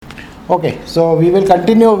Okay, so we will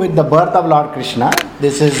continue with the birth of Lord Krishna.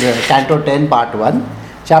 This is Canto 10, Part 1,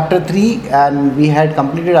 Chapter 3, and we had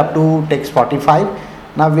completed up to text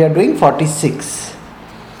 45. Now we are doing 46.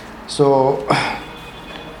 So,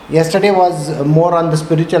 yesterday was more on the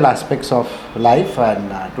spiritual aspects of life,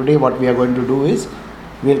 and today what we are going to do is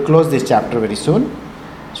we will close this chapter very soon.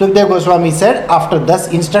 Sukadeva Goswami said, after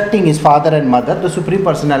thus instructing his father and mother, the Supreme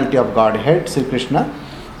Personality of Godhead, Sri Krishna,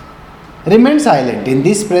 remained silent. In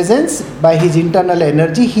this presence, by his internal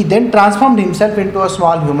energy, he then transformed himself into a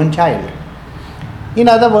small human child. In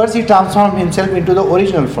other words, he transformed himself into the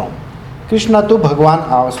original form. Krishna tu Bhagwan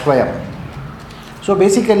Avaswayam. So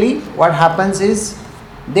basically, what happens is,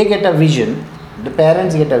 they get a vision, the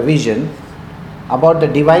parents get a vision about the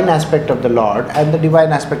divine aspect of the Lord, and the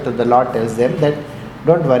divine aspect of the Lord tells them that,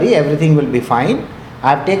 don't worry, everything will be fine.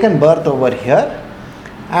 I have taken birth over here,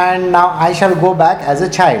 and now I shall go back as a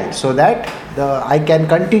child so that I can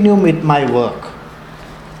continue with my work.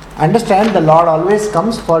 Understand, the Lord always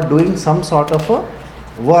comes for doing some sort of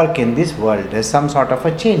a work in this world. There's some sort of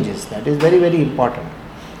a changes. That is very, very important.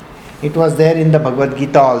 It was there in the Bhagavad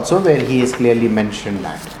Gita also, where he is clearly mentioned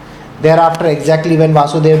that. Thereafter, exactly when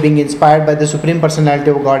Vasudeva, being inspired by the Supreme Personality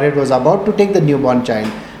of Godhead, was about to take the newborn child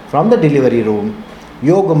from the delivery room,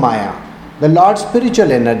 Yogamaya, the Lord's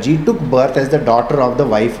spiritual energy, took birth as the daughter of the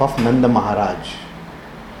wife of Nanda Maharaj.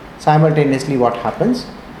 Simultaneously, what happens?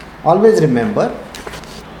 Always remember,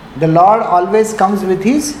 the Lord always comes with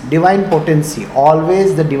his divine potency.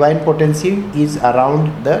 Always the divine potency is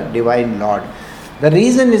around the divine Lord. The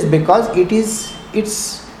reason is because it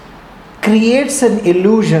creates an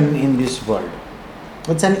illusion in this world.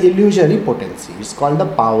 It's an illusory potency. It's called the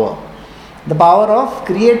power. The power of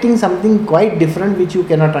creating something quite different which you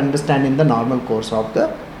cannot understand in the normal course of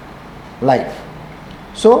the life.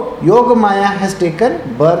 So, Yogamaya has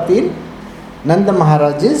taken birth in Nanda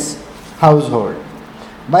Maharaj's household.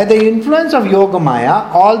 By the influence of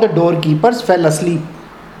Yogamaya, all the doorkeepers fell asleep.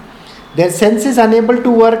 Their senses unable to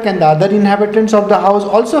work, and the other inhabitants of the house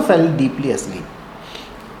also fell deeply asleep.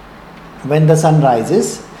 When the sun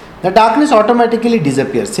rises, the darkness automatically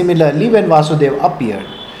disappears. Similarly, when Vasudeva appeared,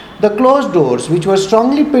 the closed doors, which were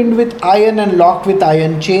strongly pinned with iron and locked with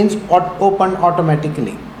iron chains, opened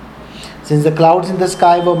automatically. Since the clouds in the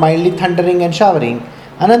sky were mildly thundering and showering,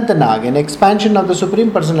 Anantanag, an expansion of the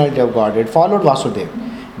Supreme Personality of Godhead, followed Vasudeva,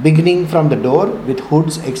 beginning from the door with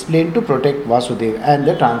hoods explained to protect Vasudeva and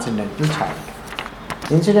the transcendental child.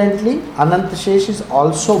 Incidentally, Anantashesh is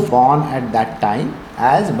also born at that time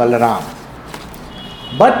as Balaram.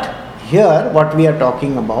 But here what we are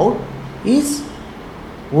talking about is,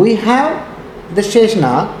 we have the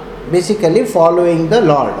Sheshnag basically following the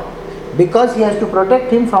Lord, because he has to protect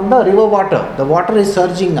him from the river water. The water is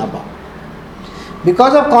surging above.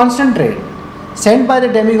 Because of constant rain sent by the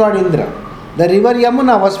demigod Indra, the river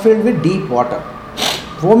Yamuna was filled with deep water,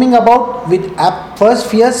 foaming about with at first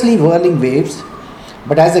fiercely whirling waves.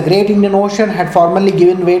 But as the great Indian Ocean had formerly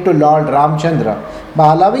given way to Lord Ramchandra,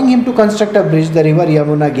 by allowing him to construct a bridge, the river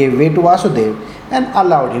Yamuna gave way to Vasudeva and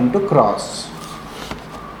allowed him to cross.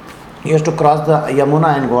 He has to cross the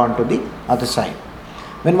Yamuna and go on to the other side.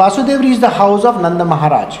 When Vasudeva reached the house of Nanda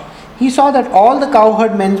Maharaj, he saw that all the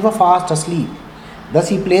cowherd men were fast asleep. Thus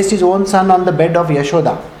he placed his own son on the bed of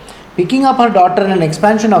Yashoda, picking up her daughter in an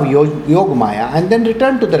expansion of Yogamaya, and then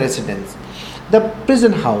returned to the residence, the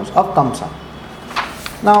prison house of Kamsa.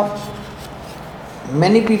 Now,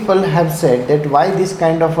 many people have said that why this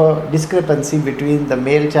kind of a discrepancy between the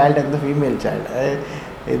male child and the female child.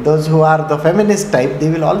 Those who are the feminist type, they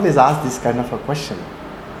will always ask this kind of a question.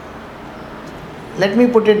 Let me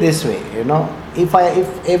put it this way,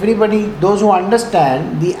 if everybody, those who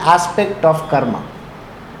understand the aspect of karma,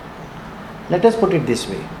 let us put it this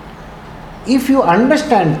way. If you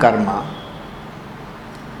understand karma,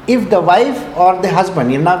 if the wife or the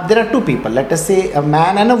husband, there are two people, let us say a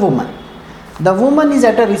man and a woman. The woman is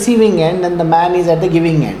at a receiving end and the man is at the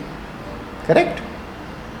giving end. Correct?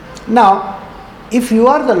 Now, if you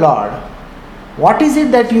are the Lord, what is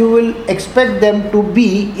it that you will expect them to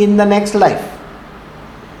be in the next life?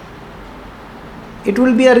 It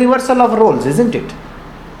will be a reversal of roles, isn't it?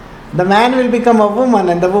 The man will become a woman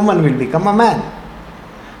and the woman will become a man.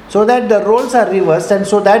 So that the roles are reversed and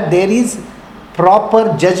so that there is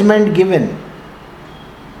proper judgment given.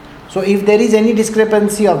 So if there is any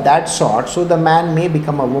discrepancy of that sort, so the man may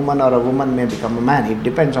become a woman or a woman may become a man. It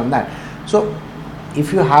depends on that. So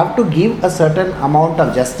if you have to give a certain amount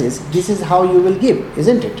of justice, this is how you will give,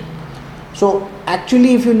 isn't it? So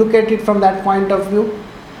actually, if you look at it from that point of view,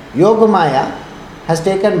 Yogamaya has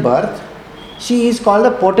taken birth. She is called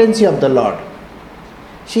the potency of the Lord.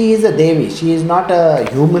 She is a Devi. She is not a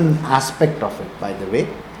human aspect of it, by the way.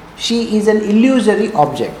 She is an illusory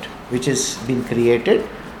object which has been created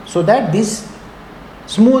so that this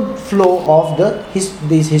smooth flow of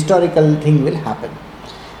this historical thing will happen.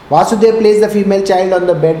 Vasudeva placed the female child on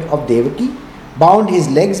the bed of Devaki, bound his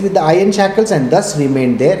legs with the iron shackles, and thus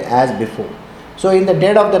remained there as before. So in the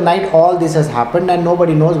dead of the night all this has happened and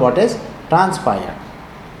nobody knows what has transpired.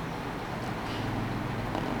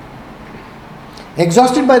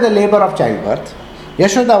 Exhausted by the labor of childbirth,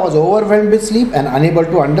 Yashoda was overwhelmed with sleep and unable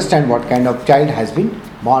to understand what kind of child has been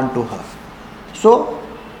born to her. So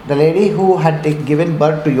the lady who had given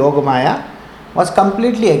birth to Yogamaya was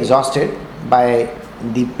completely exhausted by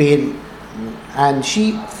the pain and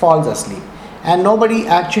she falls asleep. And nobody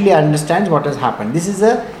actually understands what has happened. This is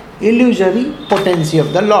a illusory potency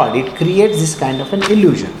of the Lord. It creates this kind of an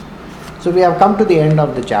illusion. So we have come to the end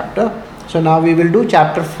of the chapter. So now we will do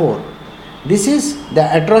chapter 4. This is the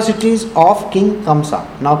atrocities of King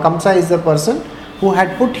Kamsa. Now Kamsa is the person who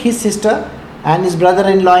had put his sister and his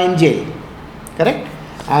brother-in-law in jail. Correct?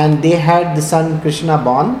 And they had the son Krishna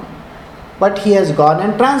born. But he has gone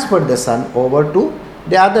and transferred the son over to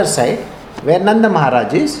the other side where Nanda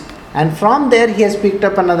Maharaj is. And from there he has picked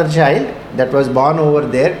up another child that was born over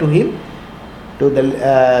there to him, to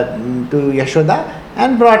Yashoda,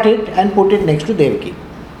 and brought it and put it next to Devaki.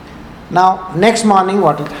 Now next morning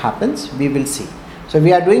what happens we will see. So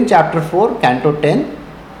we are doing chapter 4, canto 10,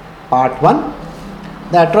 part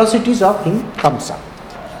 1, the atrocities of King Kamsa.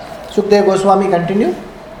 Sukadeva Goswami continued.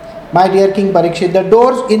 My dear King Parikshit, the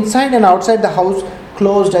doors inside and outside the house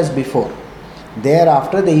closed as before.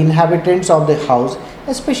 Thereafter the inhabitants of the house,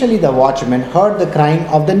 especially the watchmen, heard the crying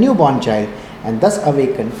of the newborn child and thus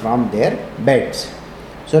awakened from their beds.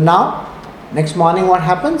 So now, next morning what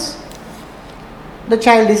happens? The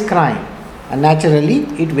child is crying and naturally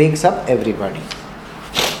it wakes up everybody.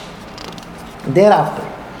 Thereafter,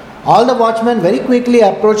 all the watchmen very quickly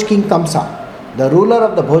approached King Kamsa, the ruler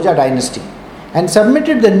of the Bhoja dynasty, and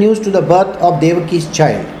submitted the news to the birth of Devaki's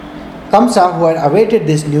child. Kamsa, who had awaited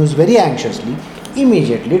this news very anxiously,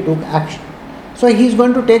 immediately took action. So he is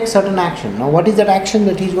going to take certain action. Now what is that action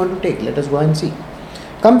that he is going to take? Let us go and see.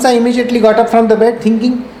 Kamsa immediately got up from the bed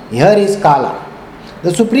thinking, here is Kala,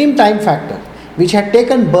 the supreme time factor, which had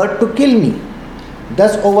taken birth to kill me.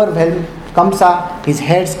 Thus overwhelmed, Kamsa, his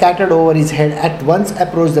head scattered over his head, at once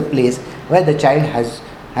approached the place where the child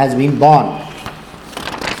has been born.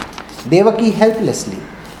 Devaki helplessly,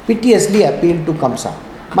 piteously appealed to Kamsa.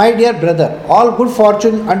 My dear brother, all good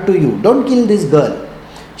fortune unto you. Don't kill this girl.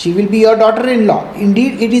 She will be your daughter-in-law.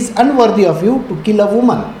 Indeed, it is unworthy of you to kill a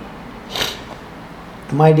woman.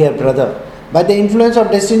 My dear brother, by the influence of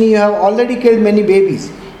destiny you have already killed many babies,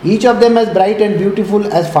 each of them as bright and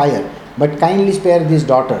beautiful as fire. But kindly spare this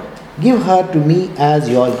daughter. Give her to me as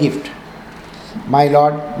your gift. My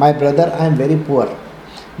lord, my brother, I am very poor,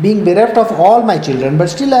 being bereft of all my children, but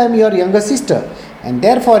still I am your younger sister, and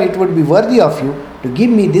therefore it would be worthy of you to give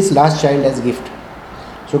me this last child as gift.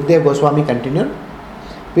 Sukadeva Goswami continued.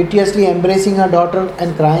 Piteously embracing her daughter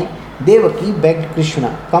and crying, Devaki begged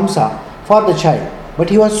Krishna, Kamsa, for the child, but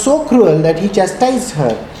he was so cruel that he chastised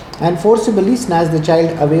her and forcibly snatched the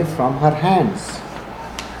child away from her hands.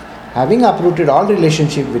 Having uprooted all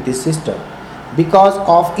relationship with his sister because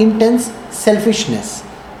of intense selfishness,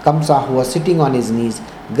 Kamsa, who was sitting on his knees,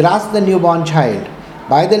 grasped the newborn child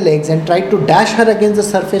by the legs and tried to dash her against the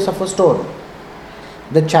surface of a stone.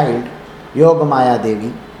 The child, Yogamaya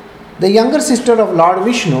Devi, the younger sister of Lord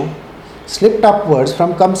Vishnu, slipped upwards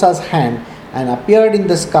from Kamsa's hand and appeared in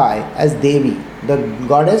the sky as Devi, the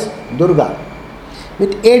goddess Durga,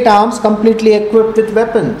 with 8 arms completely equipped with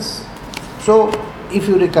weapons. So, if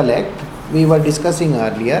you recollect, we were discussing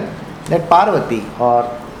earlier that Parvati, or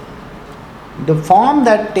the form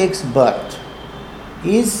that takes birth,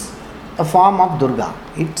 is a form of Durga.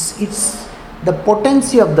 It's the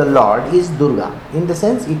potency of the Lord is Durga. In the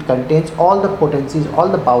sense, it contains all the potencies, all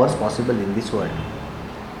the powers possible in this world.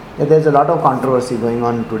 There is a lot of controversy going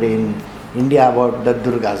on today in India about the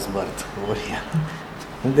Durga's birth over here.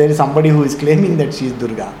 There is somebody who is claiming that she is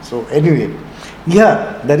Durga. So anyway,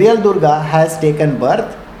 here the real Durga has taken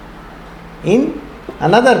birth in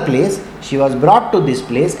another place. She was brought to this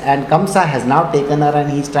place and Kamsa has now taken her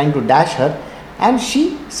and he is trying to dash her and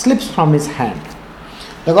she slips from his hand.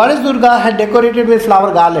 The goddess Durga had decorated with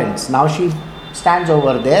flower garlands. Now she stands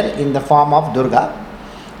over there in the form of Durga.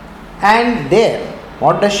 And there,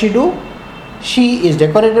 what does she do? She is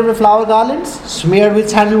decorated with flower garlands, smeared with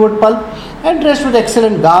sandalwood pulp, and dressed with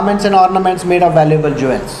excellent garments and ornaments made of valuable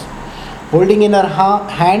jewels. Holding in her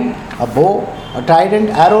hand a bow, A trident,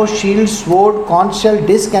 arrow, shield, sword, conch shell,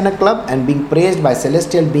 disc and a club, and being praised by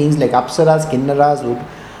celestial beings like Apsaras, Kinnaras,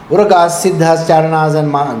 Uragas, Siddhas, Charanas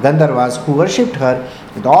and Gandharvas who worshipped her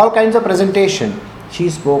with all kinds of presentation, she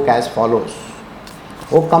spoke as follows.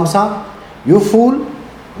 O Kamsa, you fool,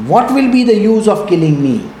 what will be the use of killing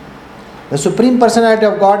me? The Supreme Personality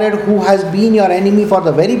of Godhead, who has been your enemy for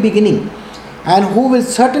the very beginning and who will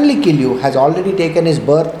certainly kill you, has already taken his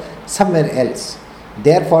birth somewhere else.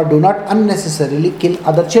 Therefore, do not unnecessarily kill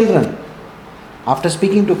other children. After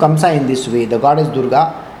speaking to Kamsa in this way, the goddess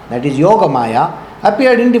Durga, that is Yogamaya,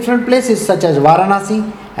 appeared in different places such as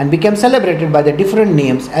Varanasi and became celebrated by the different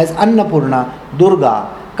names as Annapurna,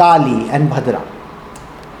 Durga, Kali and Bhadra.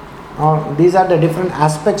 These are the different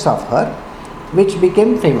aspects of her which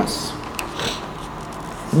became famous.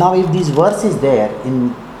 Now if this verse is there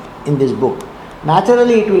in this book,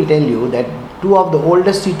 naturally it will tell you that two of the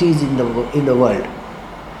oldest cities in the world,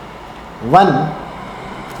 one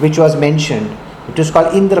which was mentioned, it is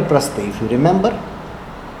called Indraprastha, if you remember.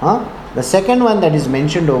 The second one that is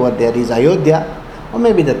mentioned over there is Ayodhya, or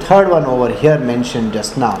maybe the third one over here mentioned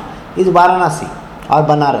just now is Varanasi or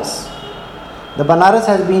Banaras. The Banaras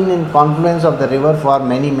has been in confluence of the river for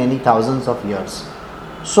many thousands of years.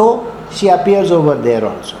 So she appears over there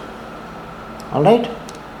also. Alright?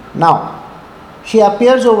 Now, she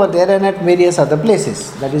appears over there and at various other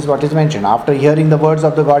places. That is what is mentioned. After hearing the words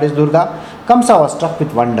of the goddess Durga, Kamsa was struck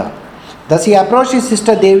with wonder. Thus he approached his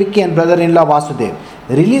sister Devaki and brother-in-law Vasudev,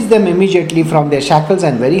 released them immediately from their shackles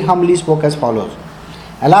and very humbly spoke as follows.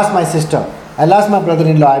 Alas, my sister, alas, my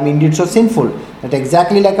brother-in-law, I am indeed so sinful that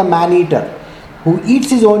exactly like a man-eater who eats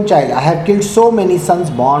his own child, I have killed so many sons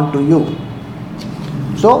born to you.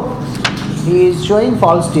 So, he is showing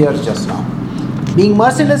false tears just now. Being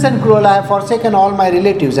merciless and cruel, I have forsaken all my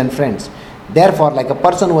relatives and friends. Therefore, like a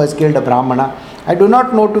person who has killed a Brahmana, I do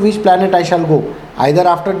not know to which planet I shall go, either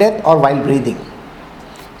after death or while breathing.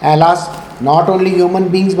 Alas, not only human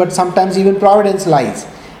beings but sometimes even providence lies.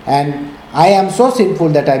 And I am so sinful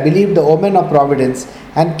that I believe the omen of providence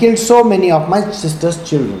and killed so many of my sister's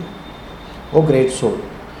children. O great soul,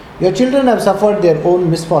 your children have suffered their own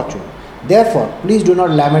misfortune. Therefore, please do not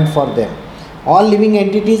lament for them. All living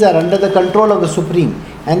entities are under the control of the Supreme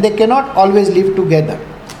and they cannot always live together.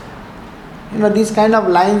 These kind of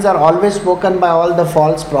lines are always spoken by all the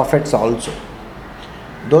false prophets also.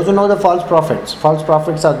 Those who know the false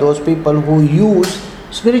prophets are those people who use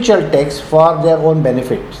spiritual texts for their own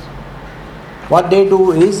benefits. What they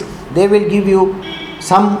do is, they will give you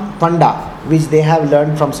some panda which they have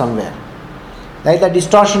learned from somewhere. Like the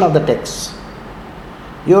distortion of the texts.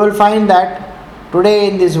 You will find that today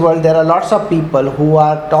in this world there are lots of people who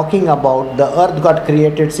are talking about the earth got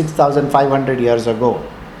created 6,500 years ago.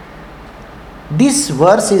 This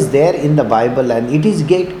verse is there in the Bible and it is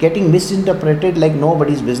getting misinterpreted like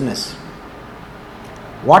nobody's business.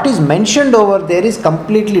 What is mentioned over there is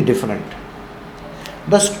completely different.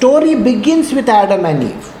 The story begins with Adam and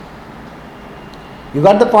Eve. You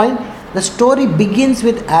got the point? The story begins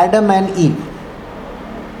with Adam and Eve.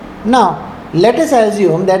 Now, let us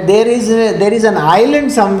assume that there is an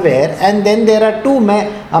island somewhere and then there are two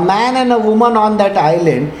men, a man and a woman on that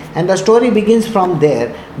island, and the story begins from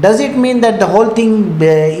there. Does it mean that the whole thing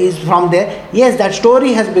is from there? Yes, that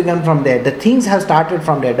story has begun from there. The things have started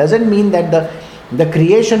from there. Doesn't mean that the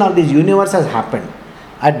creation of this universe has happened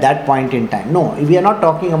at that point in time. No, we are not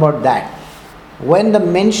talking about that. When the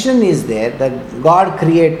mention is there that God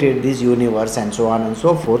created this universe and so on and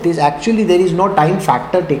so forth, is actually there is no time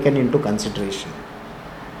factor taken into consideration.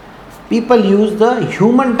 People use the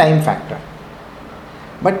human time factor.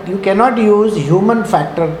 But you cannot use human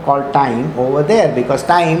factor called time over there because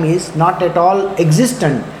time is not at all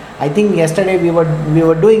existent. I think yesterday we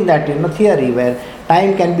were doing that theory where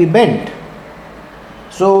time can be bent.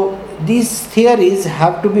 So these theories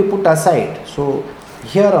have to be put aside. So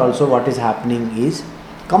here also what is happening is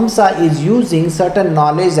Kamsa is using certain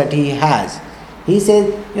knowledge that he has. He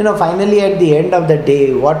says, finally at the end of the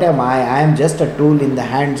day, what am I? I am just a tool in the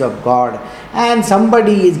hands of God. And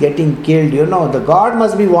somebody is getting killed. The God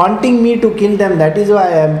must be wanting me to kill them. That is why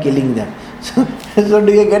I am killing them. So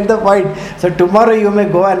do you get the point? So tomorrow you may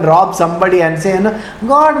go and rob somebody and say,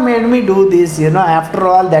 God made me do this. After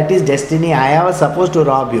all, that is destiny. I was supposed to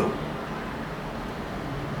rob you.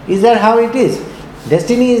 Is that how it is?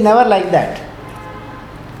 Destiny is never like that.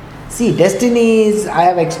 See, destiny is, I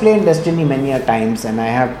have explained destiny many a times and I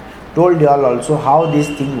have told you all also how this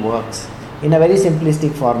thing works in a very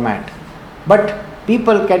simplistic format. But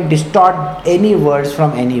people can distort any words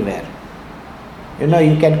from anywhere.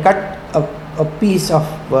 You can cut a piece of,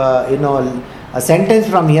 a sentence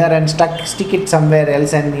from here and stick it somewhere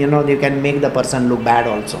else, and you can make the person look bad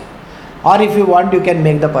also. Or if you want, you can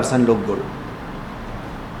make the person look good.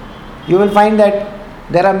 You will find that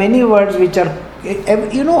there are many words which are,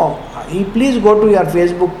 please go to your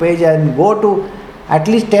Facebook page and go to at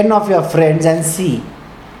least 10 of your friends and see.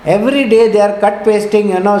 Every day they are cut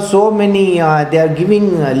pasting, so many, they are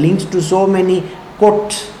giving links to so many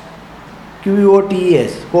quotes,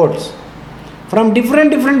 quotes, quotes from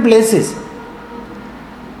different places.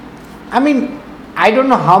 I mean, I don't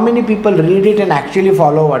know how many people read it and actually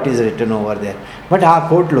follow what is written over there. But our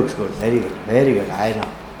quote looks good, very good, I know.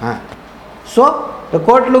 So, the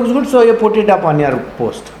quote looks good, so you put it up on your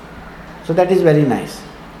post. So that is very nice.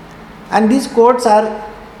 And these quotes are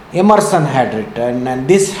Emerson had written, and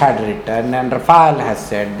this had written, and Raphael has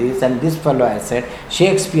said this, and this fellow has said,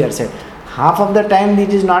 Shakespeare said. Half of the time it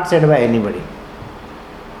is not said by anybody.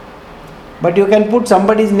 But you can put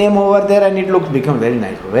somebody's name over there and it become very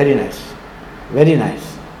nice, very nice, very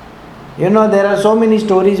nice. There are so many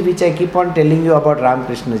stories which I keep on telling you about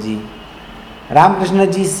Ramakrishna Ji. Ramakrishna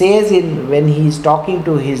Ji says when he is talking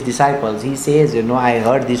to his disciples, he says, I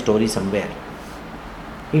heard this story somewhere.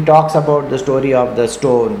 He talks about the story of the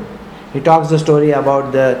stone. He talks the story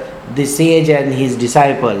about the sage and his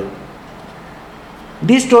disciple.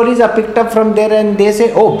 These stories are picked up from there and they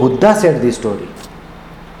say, oh, Buddha said this story.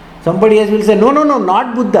 Somebody else will say, no,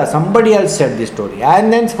 not Buddha. Somebody else said this story.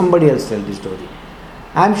 And then somebody else said this story.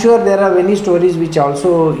 I am sure there are many stories which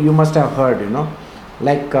also you must have heard,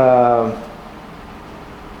 Like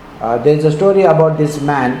there is a story about this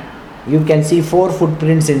man. You can see 4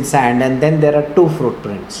 footprints in sand and then there are 2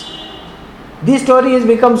 footprints. This story has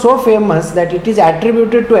become so famous that it is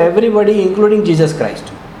attributed to everybody, including Jesus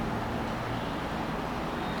Christ.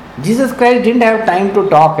 Jesus Christ didn't have time to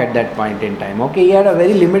talk at that point in time. Okay, he had a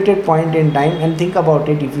very limited point in time, and think about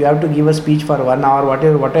it. If you have to give a speech for 1 hour, what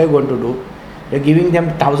are you going to do? You're giving them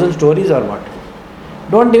 1,000 stories or what?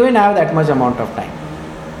 Don't even have that much amount of time.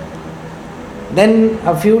 Then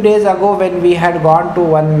a few days ago, when we had gone to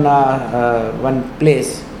one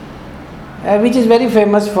place, which is very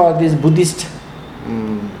famous for this Buddhist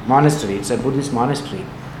monastery. It's a Buddhist monastery.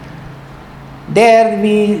 There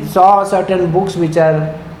we saw certain books which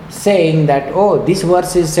are saying that, oh, this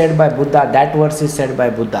verse is said by Buddha, that verse is said by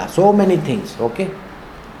Buddha. So many things, okay.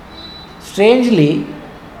 Strangely,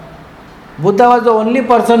 Buddha was the only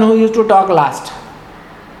person who used to talk last.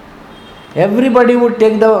 Everybody would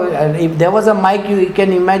take if there was a mic, you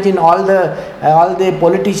can imagine all the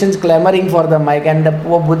politicians clamoring for the mic, and the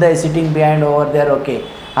poor Buddha is sitting behind over there, okay.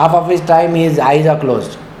 Half of his time his eyes are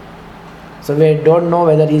closed. So we don't know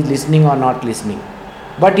whether he is listening or not listening.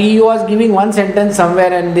 But he was giving one sentence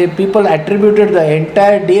somewhere and the people attributed the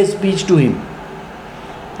entire day's speech to him.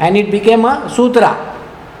 And it became a sutra.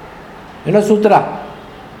 Sutra.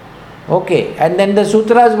 Okay, and then the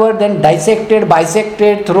sutras were then dissected,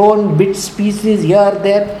 bisected, thrown bits, pieces here,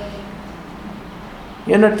 there.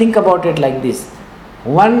 Think about it like this.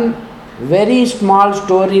 One very small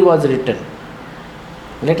story was written.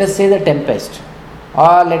 Let us say The Tempest.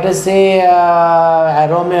 Or let us say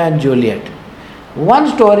Romeo and Juliet.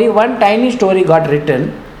 One tiny story got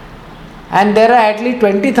written, and there are at least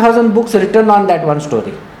 20,000 books written on that one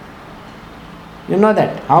story. You know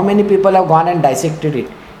that? How many people have gone and dissected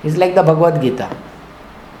it? It's like the Bhagavad Gita.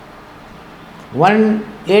 One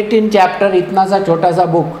 18 chapter, itna sa chota sa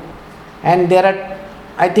book, and there are,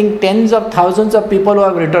 I think, tens of thousands of people who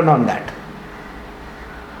have written on that.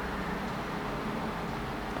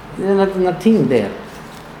 There's nothing there.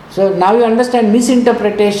 So now you understand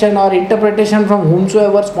misinterpretation or interpretation from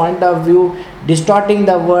whomsoever's point of view, distorting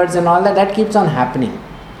the words and all that, that keeps on happening.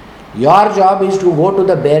 Your job is to go to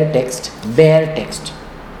the bare text.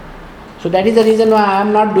 So that is the reason why I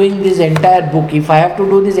am not doing this entire book. If I have to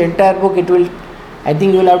do this entire book, I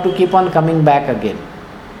think you will have to keep on coming back again.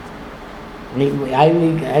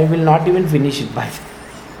 I will not even finish it by.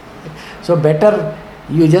 So better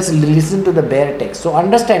you just listen to the bare text. So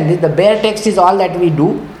understand this, the bare text is all that we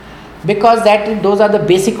do, because those are the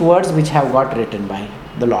basic words which have got written by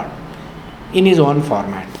the Lord in his own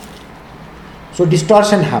format. So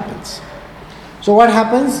distortion happens. So what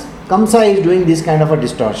happens? Kamsa is doing this kind of a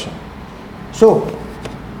distortion. So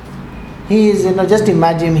he is, just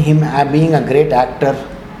imagine him being a great actor.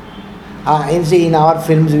 In our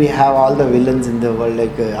films we have all the villains in the world,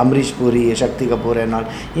 like Amrish Puri, Shakti Kapoor and all.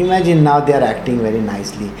 Imagine now they are acting very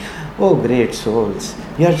nicely. Oh, great souls,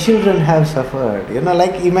 your children have suffered.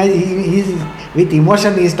 Like imagine he's with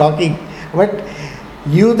emotion he is talking. But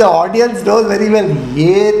you, the audience, knows very well,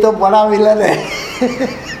 ye to bada villain hai.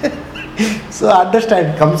 So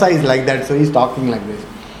understand, Kamsa is like that, so he is talking like this.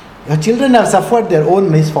 Your children have suffered their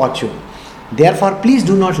own misfortune. Therefore, please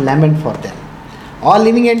do not lament for them. All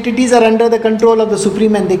living entities are under the control of the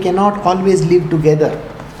Supreme and they cannot always live together.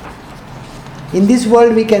 In this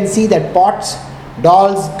world, we can see that pots,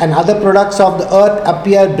 dolls, and other products of the earth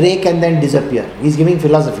appear, break, and then disappear. He is giving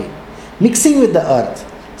philosophy. Mixing with the earth.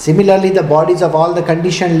 Similarly, the bodies of all the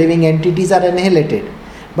conditioned living entities are annihilated.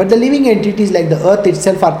 But the living entities like the earth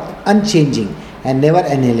itself are unchanging and never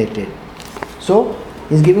annihilated. So,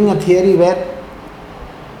 he is giving a theory where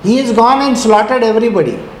he has gone and slaughtered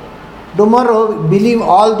everybody. Tomorrow, believe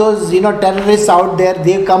all those terrorists out there,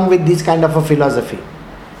 they come with this kind of a philosophy.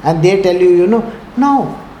 And they tell you,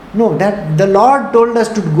 no, that the Lord told us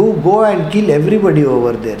to go and kill everybody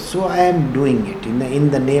over there. So I am doing it in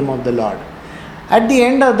the name of the Lord. At the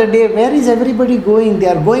end of the day, where is everybody going? They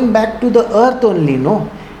are going back to the earth only, no?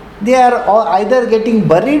 They are either getting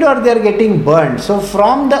buried or they are getting burned. So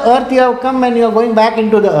from the earth you have come and you are going back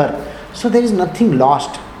into the earth. So there is nothing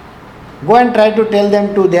lost. Go and try to tell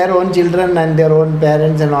them to their own children and their own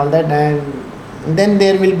parents and all that, and then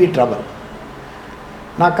there will be trouble.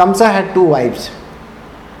 Now Kamsa had 2 wives.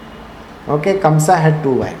 Okay, Kamsa had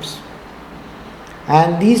 2 wives.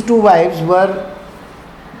 And these 2 wives were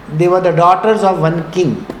the daughters of one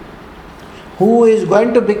king who is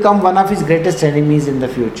going to become one of his greatest enemies in the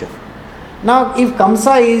future. Now if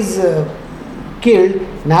Kamsa is killed,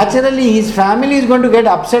 naturally his family is going to get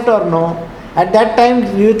upset or no? At that time,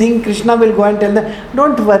 do you think Krishna will go and tell them,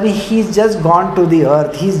 don't worry, he's just gone to the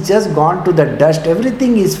earth, he's just gone to the dust,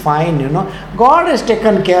 everything is fine, God has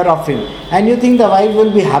taken care of him. And you think the wife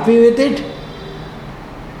will be happy with it?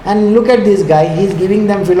 And look at this guy, he's giving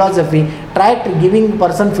them philosophy. Try giving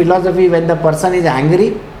person philosophy when the person is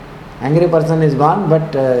angry. Angry person is gone,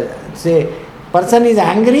 but say person is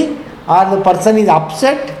angry or the person is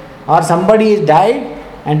upset or somebody is died,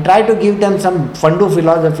 and try to give them some fundu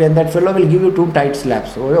philosophy, and that fellow will give you 2 tight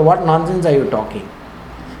slaps. Oh, what nonsense are you talking?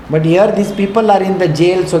 But here these people are in the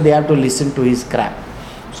jail, so they have to listen to his crap.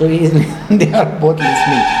 So they are both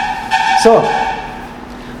listening. So,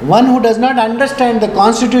 one who does not understand the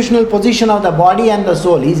constitutional position of the body and the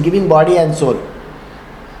soul, he is giving body and soul,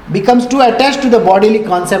 becomes too attached to the bodily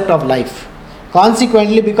concept of life.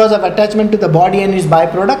 Consequently, because of attachment to the body and its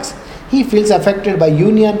byproducts, he feels affected by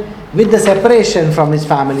union with the separation from his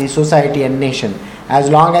family, society and nation. As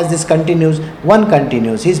long as this continues, one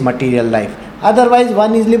continues his material life. Otherwise,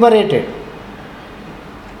 one is liberated.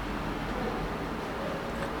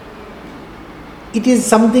 It is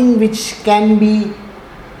something which can be,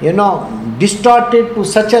 distorted to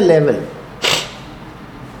such a level.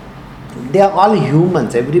 They are all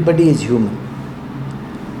humans, everybody is human.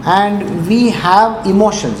 And we have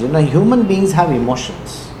emotions, human beings have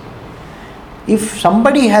emotions. If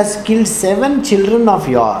somebody has killed 7 children of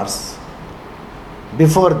yours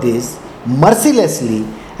before this, mercilessly,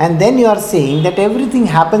 and then you are saying that everything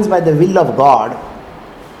happens by the will of God,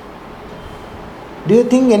 do you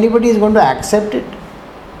think anybody is going to accept it?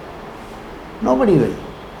 Nobody will.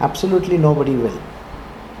 Absolutely nobody will.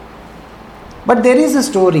 But there is a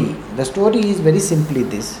story. The story is very simply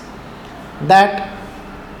this, that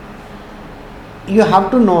you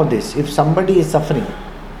have to know this. If somebody is suffering,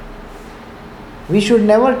 we should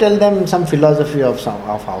never tell them some philosophy of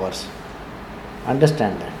ours.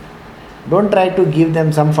 Understand that. Don't try to give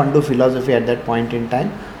them some fundu philosophy at that point in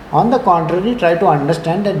time. On the contrary, try to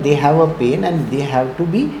understand that they have a pain and they have to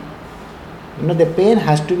be, the pain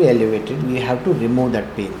has to be elevated. We have to remove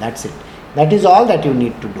that pain. That's it. That is all that you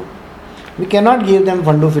need to do. We cannot give them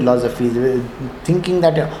fundu philosophies thinking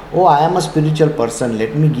that, I am a spiritual person,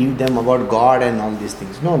 let me give them about God and all these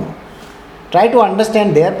things. No. Try to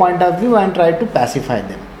understand their point of view and try to pacify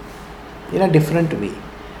them in a different way.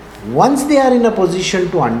 Once they are in a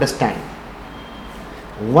position to understand,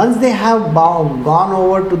 once they have gone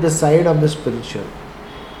over to the side of the spiritual,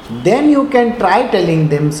 then you can try telling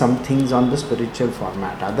them some things on the spiritual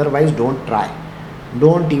format. Otherwise, don't try.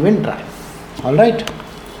 Don't even try. Alright?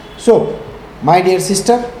 So, my dear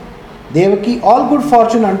sister, Devaki, all good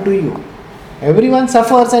fortune unto you. Everyone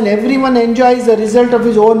suffers and everyone enjoys the result of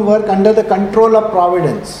his own work under the control of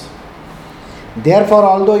providence. Therefore,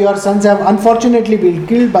 although your sons have unfortunately been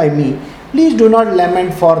killed by me, please do not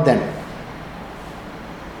lament for them.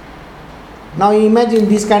 Now imagine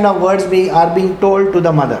these kind of words are being told to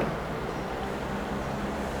the mother.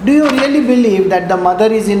 Do you really believe that the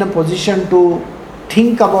mother is in a position to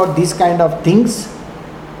think about these kind of things?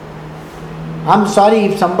 I'm sorry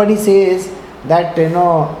if somebody says that,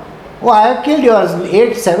 I have killed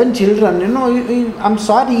your 7 children, I'm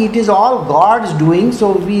sorry, it is all God's doing,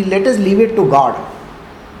 so let us leave it to God.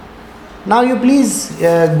 Now you please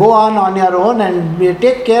go on your own and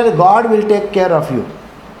take care. God will take care of you.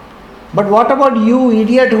 But what about you,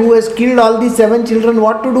 idiot, who has killed all these 7 children?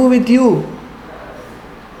 What to do with you?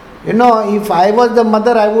 You know, if I was the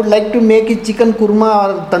mother, I would like to make it chicken kurma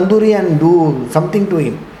or tandoori and do something to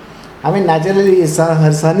him. I mean, naturally,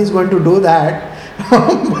 her son is going to do that.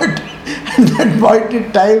 But at that point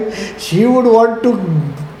in time, she would want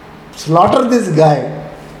to slaughter this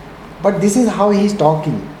guy. But this is how he is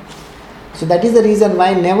talking. So that is the reason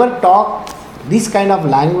why never talk this kind of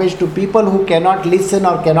language to people who cannot listen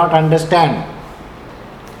or cannot understand.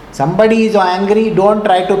 Somebody is angry, don't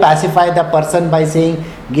try to pacify the person by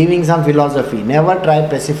giving some philosophy. Never try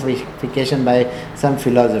pacification by some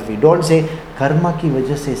philosophy. Don't say कर्म की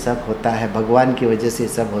वजह से सब होता है, भगवान की वजह से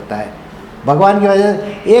सब होता है. भगवान की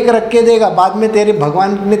वजह एक रख के देगा, बाद में तेरे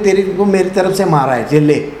भगवान ने तेरे को मेरी तरफ से मारा है,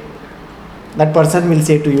 ले. That person will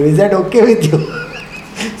say to you, is that okay with you?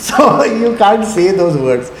 So you can't say those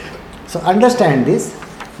words. So understand this,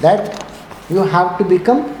 that you have to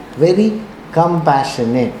become very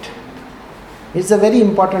compassionate. It's a very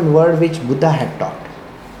important word which Buddha had taught.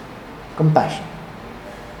 Compassion.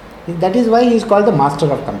 That is why he is called the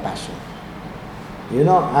master of compassion. You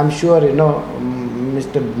know, I'm sure,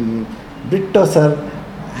 Mr. Britto sir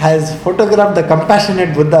has photographed the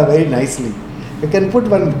compassionate Buddha very nicely. You can put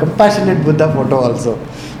one compassionate Buddha photo also.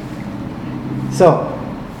 So,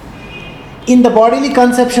 in the bodily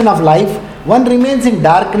conception of life, one remains in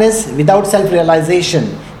darkness without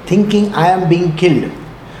self-realization, thinking I am being killed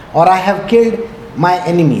or I have killed my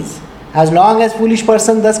enemies. As long as foolish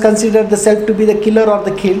person thus considers the self to be the killer or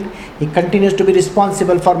the killed, he continues to be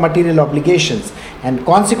responsible for material obligations and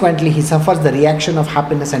consequently he suffers the reaction of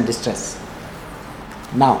happiness and distress.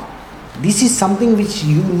 Now, this is something which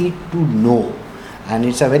you need to know, and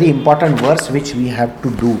it's a very important verse which we have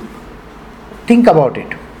to do. Think about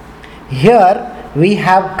it. Here we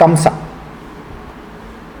have Kamsa,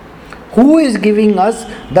 who is giving us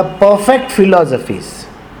the perfect philosophies.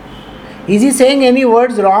 Is he saying any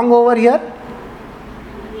words wrong over here?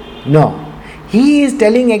 No. He is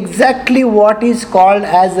telling exactly what is called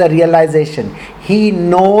as a realization. He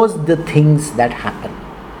knows the things that happen.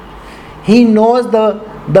 He knows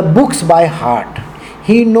the books by heart.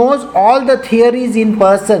 He knows all the theories in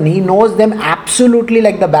person. He knows them absolutely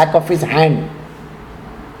like the back of his hand.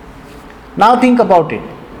 Now think about it.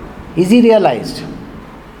 Is he realized?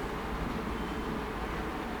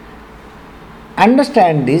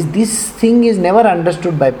 Understand this. This thing is never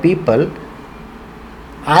understood by people.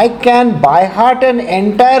 I can by heart an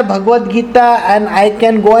entire Bhagavad Gita and I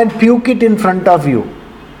can go and puke it in front of you.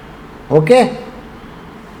 Okay?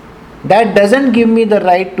 That doesn't give me the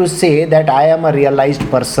right to say that I am a realized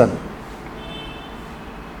person.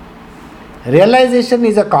 Realization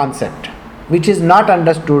is a concept which is not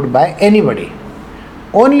understood by anybody.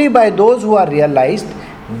 Only by those who are realized,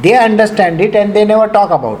 they understand it and they never talk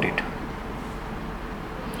about it.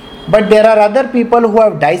 But there are other people who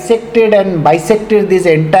have dissected and bisected this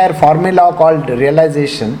entire formula called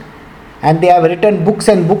realization, and they have written books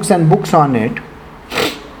and books and books on it.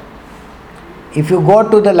 If you go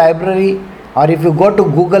to the library or if you go to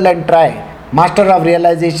Google and try Master of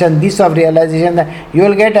Realization, this of Realization, you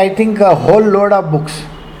will get, I think, a whole load of books.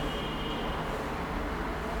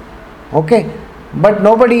 Okay? But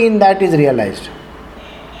nobody in that is realized.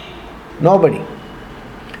 Nobody.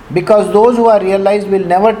 Because those who are realized will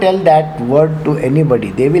never tell that word to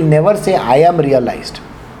anybody. They will never say, I am realized.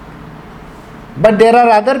 But there are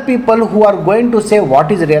other people who are going to say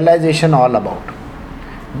what is realization all about.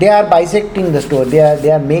 They are bisecting the story.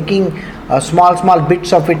 They are making small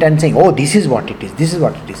bits of it and saying, oh, this is what it is. This is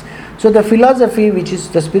what it is. So the philosophy, which is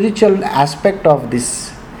the spiritual aspect of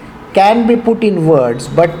this, can be put in words,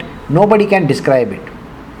 but nobody can describe it.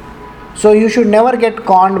 So you should never get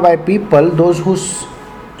conned by people, those who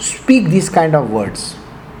speak these kind of words.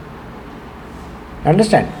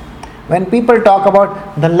 Understand? When people talk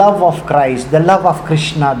about the love of Christ, the love of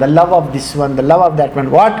Krishna, the love of this one, the love of that one,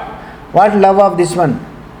 what love of this one?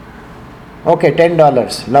 Okay,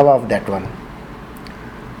 $10, love of that one.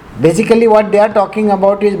 Basically what they are talking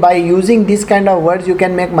about is by using this kind of words you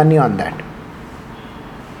can make money on that.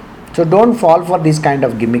 So don't fall for this kind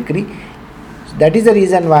of gimmickry. That is the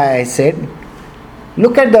reason why I said,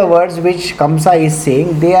 look at the words which Kamsa is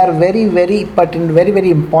saying. They are very, very pertinent, very, very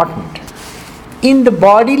important. In the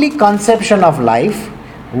bodily conception of life,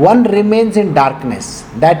 one remains in darkness.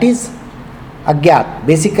 That is agyat.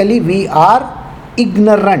 Basically, we are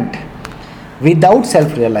ignorant without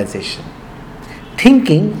self-realization.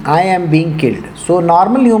 Thinking, I am being killed. So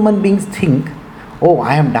normal human beings think, oh,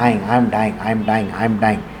 I am dying, I am dying, I am dying, I am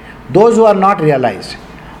dying. Those who are not realized.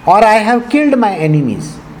 or I have killed my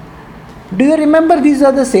enemies. Do you remember these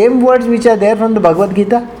are the same words which are there from the Bhagavad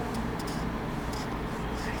Gita?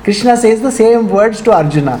 Krishna says the same words to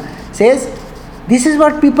Arjuna. Says, this is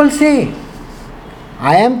what people say.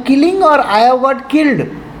 I am killing or I have got killed.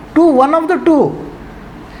 One of the two.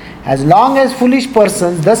 As long as foolish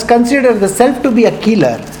persons thus consider the self to be a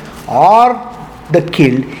killer or the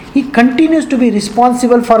killed, he continues to be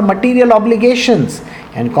responsible for material obligations,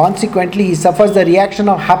 and consequently he suffers the reaction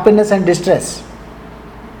of happiness and distress.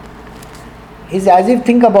 It's as if,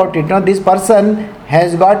 think about it, this person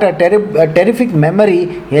has got a terrific memory.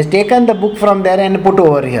 He has taken the book from there and put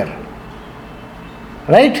over here.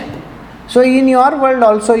 Right? So in your world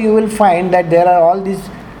also you will find that there are all these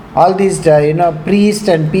priests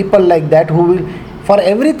and people like that who will, for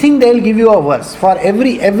everything they will give you a verse. For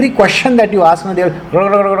every question that you ask,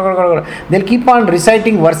 they'll keep on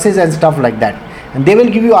reciting verses and stuff like that. And they will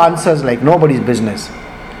give you answers like nobody's business.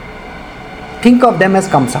 Think of them as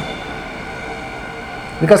Kamsa.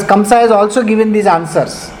 Because Kamsa has also given these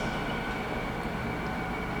answers.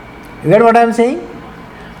 You get what I am saying?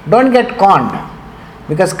 Don't get conned.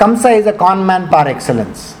 Because Kamsa is a con man par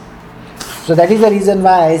excellence. So that is the reason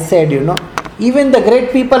why I said, even the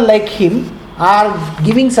great people like him are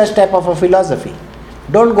giving such type of a philosophy.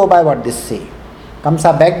 Don't go by what they say.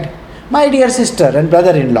 Kamsa begged, my dear sister and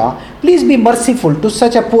brother-in-law, please be merciful to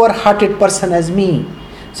such a poor-hearted person as me.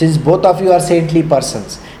 Since both of you are saintly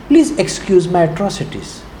persons, please excuse my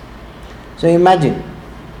atrocities. So imagine,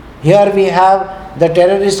 here we have the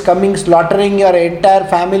terrorists coming, slaughtering your entire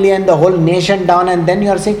family and the whole nation down, and then you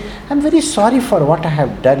are saying, I'm very sorry for what I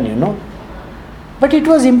have done, But it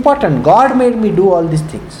was important. God made me do all these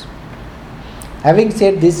things. Having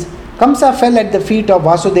said this, Kamsa fell at the feet of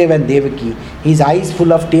Vasudeva and Devaki, his eyes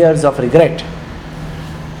full of tears of regret.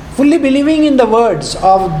 Fully believing in the words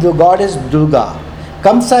of the goddess Durga,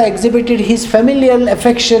 Kamsa exhibited his familial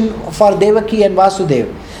affection for Devaki and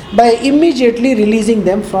Vasudeva by immediately releasing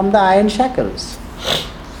them from the iron shackles.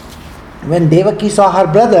 When Devaki saw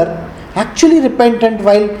her brother actually repentant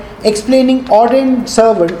while explaining ordained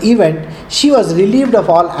servant event, she was relieved of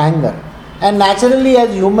all anger. And naturally,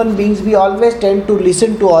 as human beings, we always tend to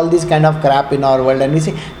listen to all this kind of crap in our world and we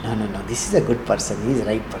say, no, this is a good person, he is a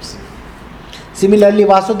right person. Similarly,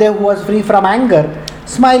 Vasudeva, who was free from anger,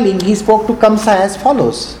 smiling, he spoke to Kamsa as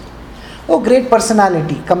follows. O great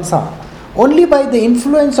personality, Kamsa, only by the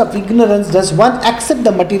influence of ignorance does one accept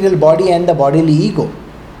the material body and the bodily ego.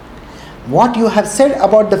 What you have said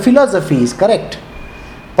about the philosophy is correct.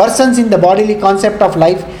 Persons in the bodily concept of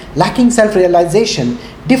life, lacking self-realization,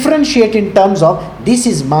 differentiate in terms of this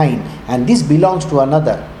is mine and this belongs to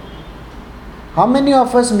another. How many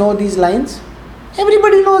of us know these lines?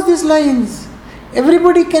 Everybody knows these lines.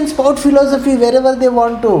 Everybody can spout philosophy wherever they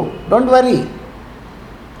want to. Don't worry.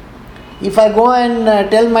 If I go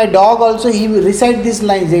and tell my dog also, he will recite these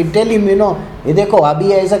lines. I tell him, ये देखो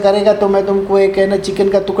अभी ऐसा करेगा तो मैं तुमको एक chicken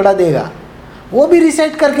का टुकड़ा देगा. वो भी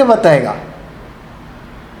recite करके बताएगा.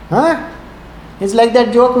 It's like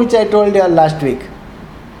that joke which I told you last week.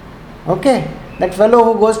 Okay, that fellow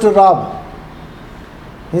who goes to rob.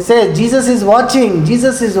 He says, Jesus is watching,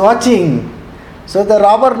 Jesus is watching. So the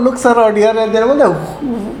robber looks around here and there,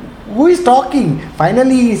 who is talking?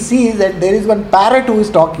 Finally he sees that there is one parrot who is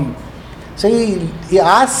talking. So he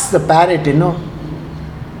asks the parrot,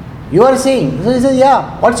 you are saying? So he says,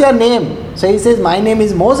 yeah, what's your name? So he says, my name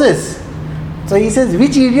is Moses. So he says,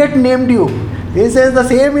 which idiot named you? He says, the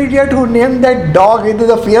same idiot who named that dog, into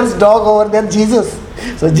the fierce dog over there, Jesus.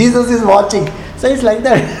 So Jesus is watching. So it's like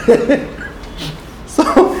that. So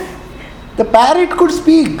the parrot could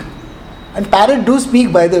speak. And parrot do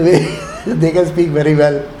speak, by the way. They can speak very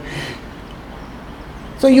well.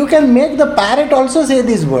 So you can make the parrot also say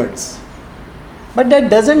these words. But that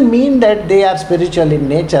doesn't mean that they are spiritual in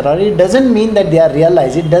nature, or it doesn't mean that they are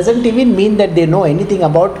realized. It doesn't even mean that they know anything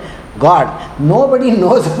about God. Nobody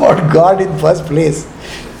knows about God in first place.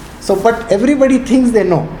 So, but everybody thinks they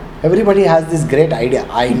know. Everybody has this great idea,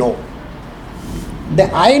 I know.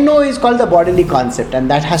 The I know is called the bodily concept,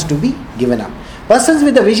 and that has to be given up. Persons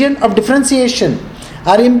with a vision of differentiation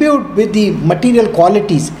are imbued with the material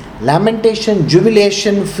qualities: lamentation,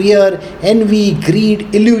 jubilation, fear, envy,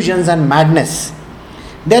 greed, illusions and madness.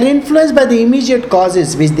 They are influenced by the immediate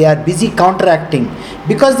causes which they are busy counteracting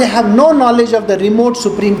because they have no knowledge of the remote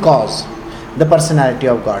supreme cause, the personality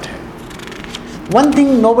of Godhead. One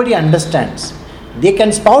thing nobody understands: they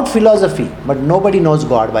can spout philosophy, but nobody knows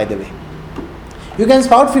God, by the way. You can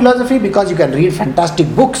spout philosophy because you can read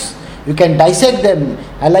fantastic books. You can dissect them.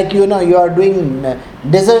 Like you are doing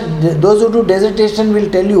those who do dissertation will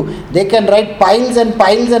tell you they can write piles and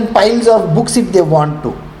piles and piles of books if they want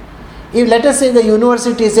to. If let us say the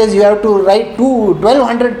university says you have to write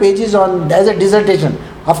 1200 pages on as a dissertation,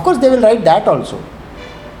 of course they will write that also.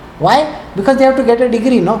 Why? Because they have to get a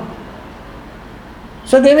degree, no?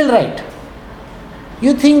 So they will write.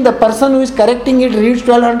 You think the person who is correcting it reads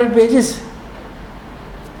 1200 pages?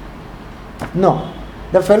 No.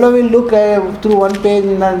 The fellow will look through one page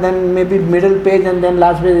and then maybe middle page and then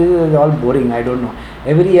last page is all boring, I don't know.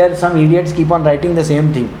 Every year some idiots keep on writing the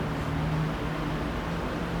same thing.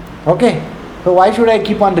 Okay? So why should I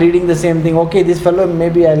keep on reading the same thing? Okay, this fellow,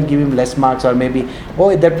 maybe I'll give him less marks, or maybe,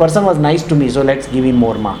 oh, that person was nice to me, so let's give him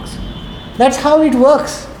more marks. That's how it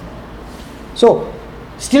works. So,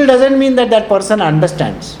 still doesn't mean that that person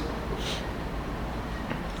understands.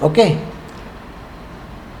 Okay?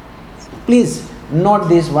 Please note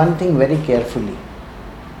this one thing very carefully.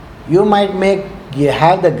 You might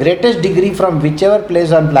have the greatest degree from whichever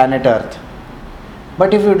place on planet Earth.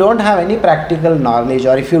 But if you don't have any practical knowledge,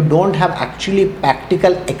 or if you don't have actually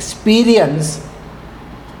practical experience,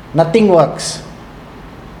 nothing works.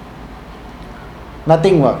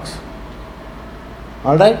 Nothing works.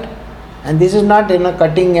 Alright? And this is not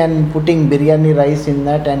cutting and putting biryani rice in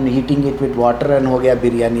that and heating it with water and ho gaya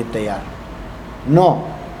biryani taiyar. No.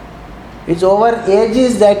 It's over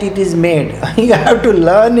ages that it is made. You have to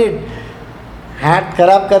learn it. हाथ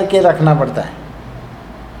खराब करके रखना पड़ता है.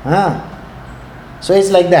 हाँ. So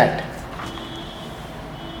it's like that.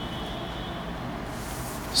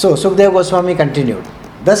 So Sukadeva Goswami continued.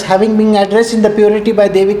 Thus, having been addressed in the purity by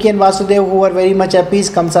Devaki and Vasudeva, who were very much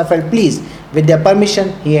appeased, Kamsa felt pleased. With their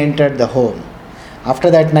permission, he entered the home.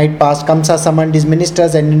 After that night passed, Kamsa summoned his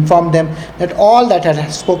ministers and informed them that all that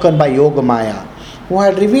had spoken by Yogamaya, who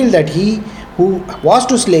had revealed that he who was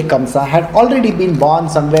to slay Kamsa had already been born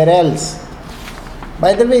somewhere else.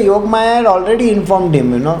 By the way, Yogamaya had already informed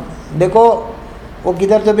him, देखो वो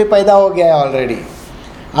किधर तो भी पैदा हो गया है already.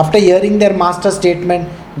 After hearing their master's statement,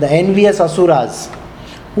 the envious asuras,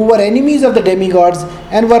 who were enemies of the demigods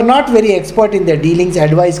and were not very expert in their dealings,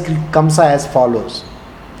 advised Kamsa as follows.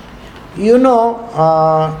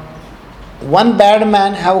 One bad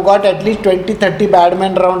man have got at least 20-30 bad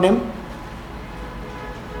men around him.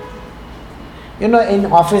 In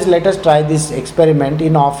office, let us try this experiment.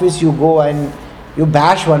 In office, you go and you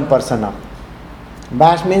bash one person up.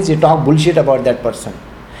 Bash means you talk bullshit about that person.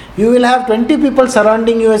 You will have 20 people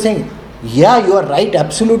surrounding you saying, yeah, you are right,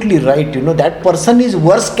 absolutely right. That person is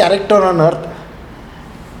worst character on earth.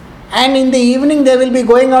 And in the evening, they will be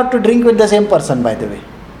going out to drink with the same person, by the way.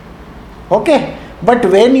 Okay? But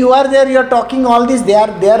when you are there, you are talking all this, they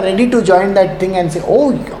are ready to join that thing and say,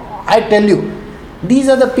 oh, I tell you, these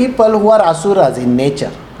are the people who are asuras in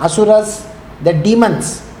nature. Asuras, the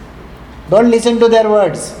demons. Don't listen to their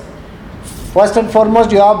words. First and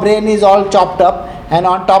foremost, your brain is all chopped up, and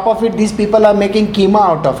on top of it, these people are making keema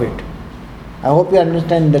out of it. I hope you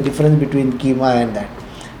understand the difference between keema and that.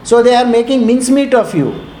 So they are making mincemeat of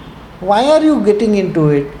you. Why are you getting into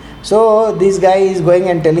it? So this guy is going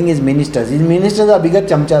and telling his ministers. His ministers are bigger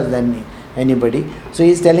chamchas than anybody. So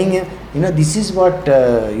he is telling him, this is what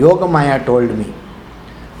Yogamaya told me.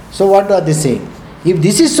 So what are they saying? If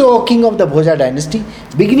this is so, O king of the Bhoja dynasty,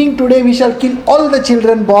 beginning today we shall kill all the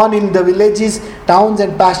children born in the villages, towns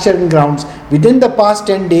and pasturing grounds within the past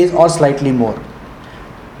 10 days or slightly more.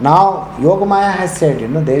 Now Yogamaya has said,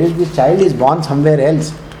 this child is born somewhere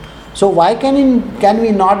else. So why can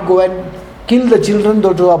we not go and kill the children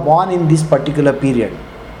who are born in this particular period?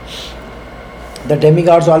 The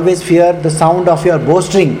demigods always fear the sound of your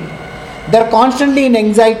bowstring. They are constantly in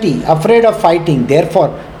anxiety, afraid of fighting. Therefore,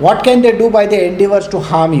 what can they do by their endeavors to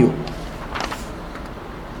harm you?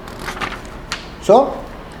 So,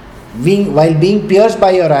 while being pierced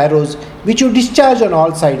by your arrows, which you discharge on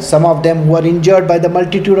all sides, some of them who are injured by the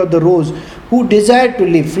multitude of the roes, who desired to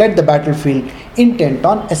live, fled the battlefield, intent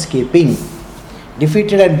on escaping,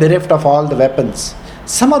 defeated and bereft of all the weapons.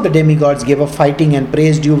 Some of the demigods gave up fighting and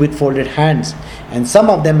praised you with folded hands, and some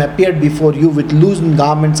of them appeared before you with loosened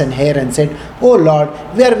garments and hair and said, "O Lord,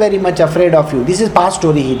 we are very much afraid of you." This is past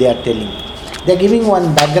story they are telling. They are giving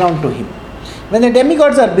one background to him. When the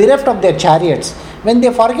demigods are bereft of their chariots, when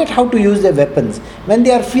they forget how to use their weapons, when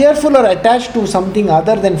they are fearful or attached to something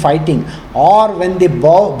other than fighting, or when their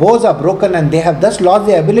bows are broken and they have thus lost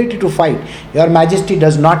their ability to fight, your majesty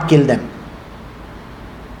does not kill them.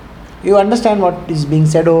 You understand what is being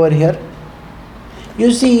said over here?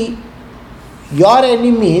 You see, your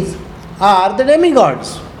enemies are the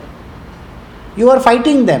demigods. You are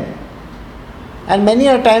fighting them. And many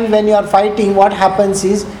a times when you are fighting, what happens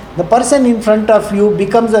is, the person in front of you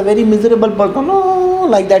becomes a very miserable person. Oh,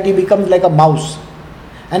 like that he becomes like a mouse.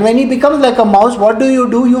 And when he becomes like a mouse, what do?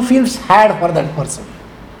 You feel sad for that person.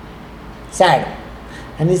 sad.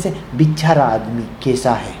 And he say, bichara admi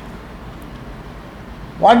kaisa hai?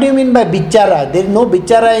 What do you mean by bichara? There is no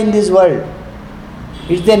bichara in this world.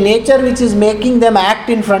 It's their nature which is making them act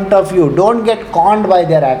in front of you. Don't get conned by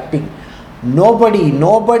their acting.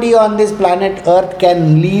 Nobody on this planet Earth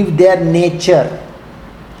can leave their nature.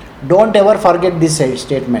 Don't ever forget this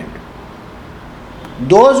statement.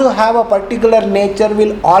 Those who have a particular nature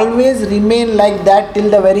will always remain like that till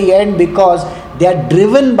the very end because they are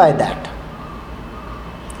driven by that.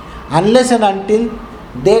 Unless and until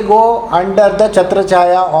they go under the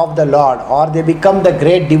Chhatrachaya of the Lord or they become the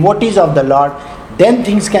great devotees of the Lord, then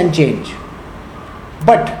things can change.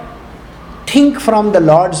 But think from the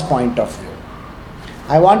Lord's point of view.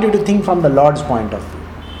 I want you to think from the Lord's point of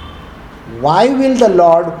view. Why will the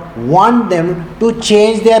Lord want them to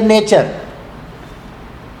change their nature?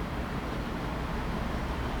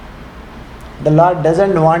 The Lord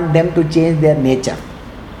doesn't want them to change their nature.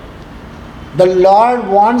 The Lord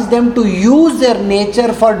wants them to use their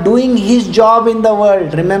nature for doing His job in the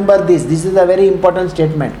world. Remember this. This is a very important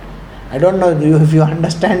statement. I don't know if you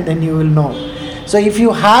understand, then you will know. So if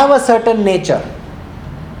you have a certain nature,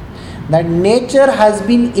 that nature has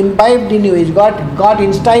been imbibed in you, it's got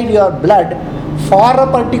inside your blood for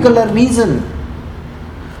a particular reason.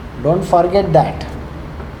 Don't forget that.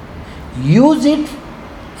 Use it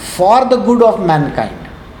for the good of mankind.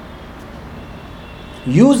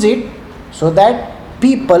 Use it so that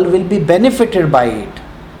people will be benefited by it.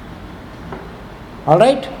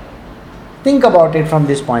 Alright? Think about it from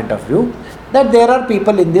this point of view, that there are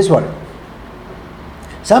people in this world.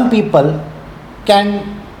 Some people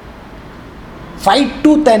can fight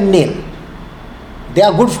tooth and nail. They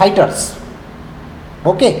are good fighters.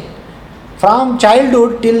 Okay? From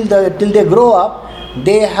childhood till they grow up,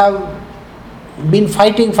 they have been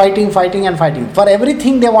fighting. For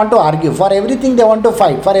everything they want to argue, for everything they want to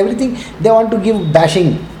fight, for everything they want to give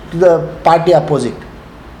bashing to the party opposite.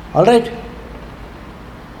 Alright?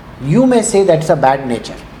 You may say that's a bad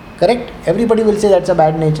nature. Correct? Everybody will say that's a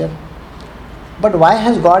bad nature. But why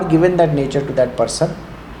has God given that nature to that person?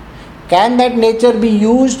 Can that nature be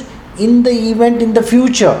used in the event in the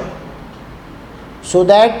future so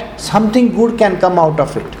that something good can come out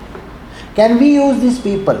of it? Can we use these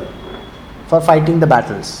people for fighting the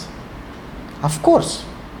battles? Of course.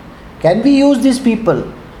 Can we use these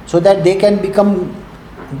people so that they can become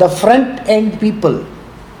the front end people?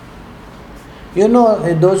 You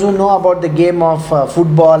know, those who know about the game of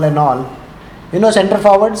football and all, you know center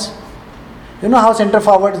forwards? You know how center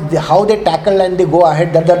forwards, how they tackle and they go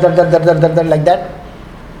ahead like that?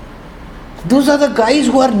 Those are the guys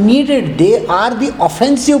who are needed. They are the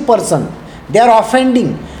offensive person. They are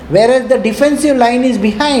offending. Whereas the defensive line is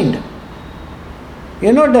behind.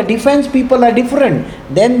 You know, the defense people are different.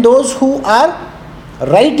 Then those who are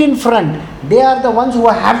right in front, they are the ones who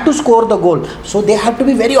have to score the goal. So they have to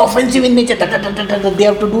be very offensive in nature. They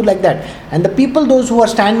have to do like that. And the people, those who are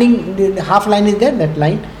standing, the half line is there, that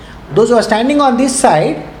line. Those who are standing on this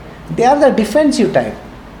side, they are the defensive type.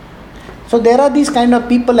 So there are these kind of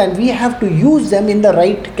people and we have to use them in the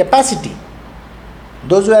right capacity.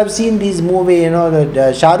 Those who have seen these movies, you know,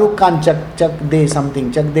 the Shah Rukh Khan, Chak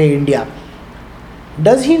De India.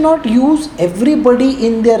 Does he not use everybody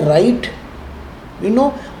in their right, you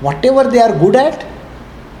know, whatever they are good at?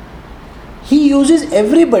 He uses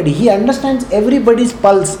everybody. He understands everybody's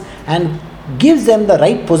pulse and gives them the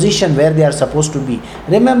right position where they are supposed to be.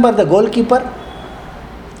 Remember the goalkeeper?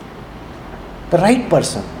 The right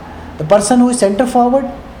person. The person who is center forward?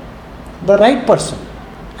 The right person.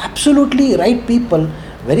 Absolutely right people.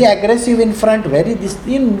 Very aggressive in front,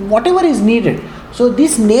 whatever is needed. So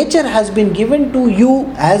this nature has been given to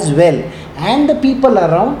you as well. And the people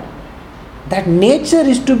around. That nature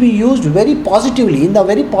is to be used very positively. In the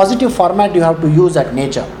very positive format you have to use that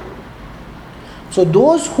nature. So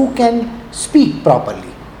those who can speak properly.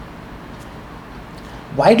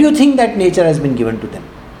 Why do you think that nature has been given to them?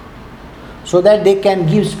 So that they can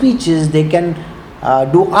give speeches, they can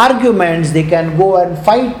do arguments, they can go and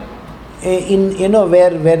fight in, you know, where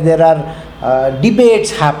there are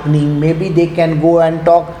debates happening. Maybe they can go and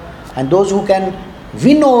talk, and those who can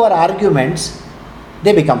win over arguments,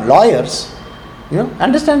 they become lawyers. You know,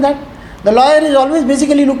 understand that? The lawyer is always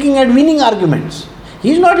basically looking at winning arguments.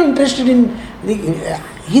 He is not interested in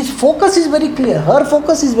his focus is very clear. Her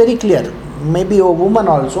focus is very clear. Maybe a woman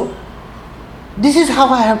also. This is how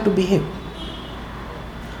I have to behave.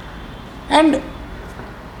 And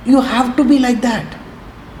you have to be like that.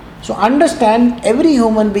 So understand, every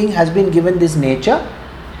human being has been given this nature,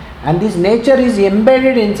 and this nature is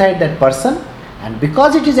embedded inside that person, And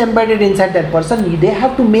because it is embedded inside that person, they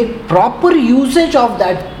have to make proper usage of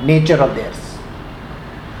that nature of theirs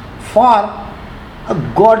for a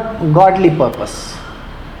godly purpose.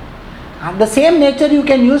 And the same nature you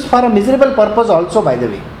can use for a miserable purpose also, by the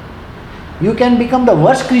way. You can become the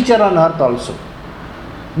worst creature on earth also.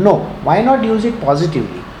 No, why not use it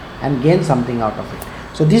positively and gain something out of it?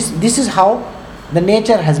 So this is how the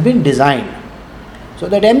nature has been designed. So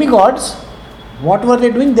the demigods, what were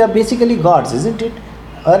they doing? They are basically gods, isn't it?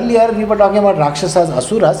 Earlier we were talking about Rakshasas,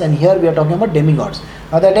 Asuras, and here we are talking about demigods.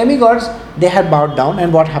 Now the demigods, they had bowed down,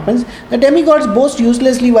 and what happens? The demigods boast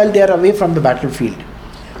uselessly while they are away from the battlefield.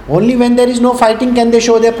 Only when there is no fighting can they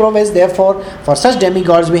show their prowess. Therefore, for such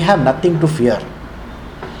demigods we have nothing to fear.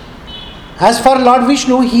 As for Lord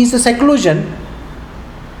Vishnu, he is a seclusion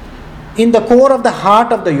in the core of the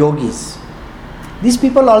heart of the yogis. These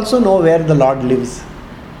people also know where the Lord lives.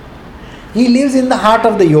 He lives in the heart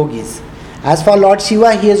of the yogis. As for Lord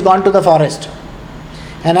Shiva, he has gone to the forest.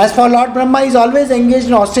 And as for Lord Brahma, he is always engaged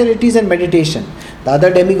in austerities and meditation. The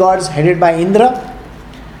other demigods, headed by Indra,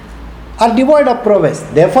 are devoid of prowess.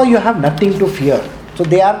 Therefore, you have nothing to fear. So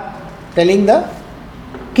they are telling the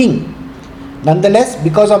king. Nonetheless,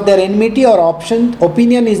 because of their enmity or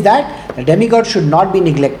opinion is that the demigods should not be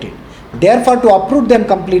neglected. Therefore, to uproot them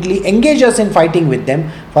completely, engage us in fighting with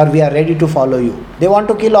them, for we are ready to follow you. They want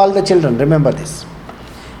to kill all the children, remember this.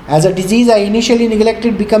 As a disease are initially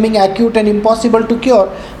neglected, becoming acute and impossible to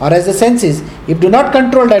cure, or as the senses, if do not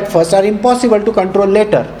controlled at first, are impossible to control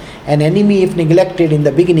later. An enemy, if neglected in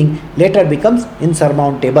the beginning, later becomes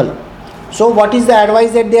insurmountable. So what is the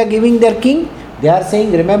advice that they are giving their king? They are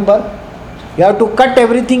saying, remember, you have to cut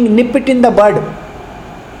everything, nip it in the bud.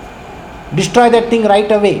 Destroy that thing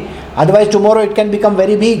right away. Otherwise tomorrow it can become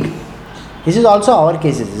very big. This is also our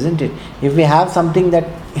cases, isn't it? If we have something that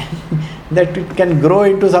that it can grow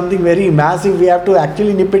into something very massive, we have to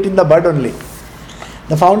actually nip it in the bud only.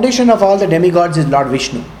 The foundation of all the demigods is Lord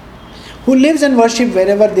Vishnu, who lives and worships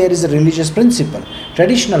wherever there is a religious principle,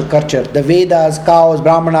 traditional culture, the Vedas, cows,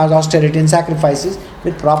 Brahmanas, austerity and sacrifices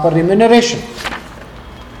with proper remuneration.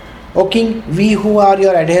 O king, we who are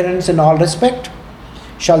your adherents in all respect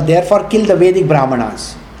shall therefore kill the Vedic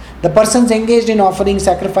Brahmanas, the persons engaged in offering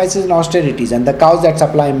sacrifices and austerities, and the cows that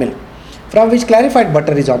supply milk, from which clarified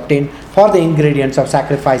butter is obtained for the ingredients of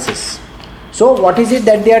sacrifices. So what is it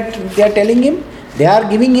that they are telling him? They are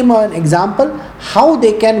giving him an example how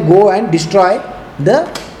they can go and destroy the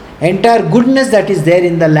entire goodness that is there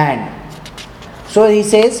in the land. So he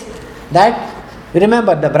says that,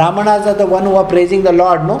 remember, the Brahmanas are the one who are praising the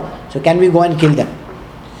Lord, no? So can we go and kill them?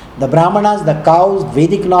 The Brahmanas, the cows,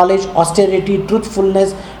 Vedic knowledge, austerity,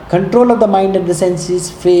 truthfulness, control of the mind and the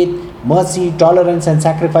senses, faith, mercy, tolerance and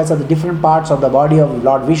sacrifice are the different parts of the body of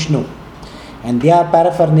Lord Vishnu, and they are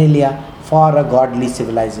paraphernalia for a godly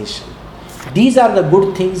civilization. These are the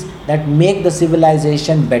good things that make the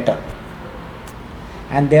civilization better.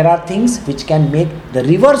 And there are things which can make the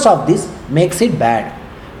reverse of this, makes it bad.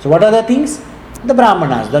 So what are the things? The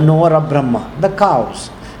Brahmanas, the knower of Brahma, the cows,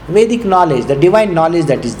 Vedic knowledge, the divine knowledge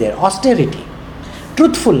that is there, austerity,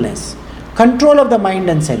 truthfulness, control of the mind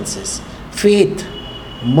and senses, faith,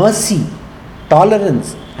 mercy,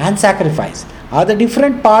 tolerance and sacrifice are the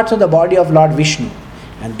different parts of the body of Lord Vishnu,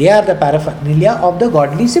 and they are the paraphernalia of the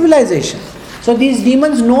godly civilization. So these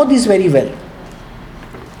demons know this very well.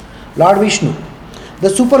 Lord Vishnu, the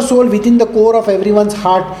super soul within the core of everyone's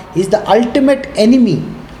heart, is the ultimate enemy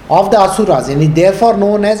of the Asuras and is therefore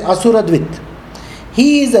known as Asuradvit.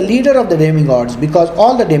 He is the leader of the demigods because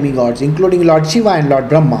all the demigods, including Lord Shiva and Lord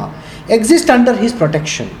Brahma, exist under his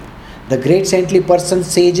protection. The great saintly persons,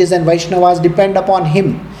 sages and Vaishnavas depend upon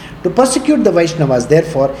him. To persecute the Vaishnavas,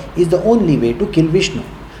 therefore, is the only way to kill Vishnu.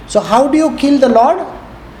 So how do you kill the Lord?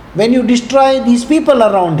 When you destroy these people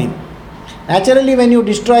around him. Naturally, when you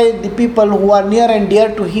destroy the people who are near and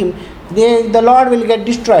dear to him, the Lord will get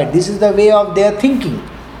destroyed. This is the way of their thinking.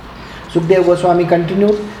 Sukadeva Goswami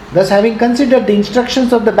continued, thus having considered the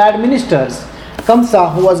instructions of the bad ministers,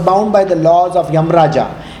 Kamsa, who was bound by the laws of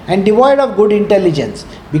Yamraja and devoid of good intelligence,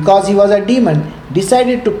 because he was a demon,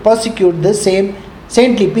 decided to persecute the same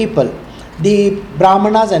saintly people, the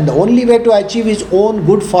Brahmanas, and the only way to achieve his own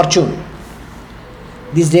good fortune.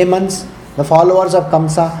 These demons, the followers of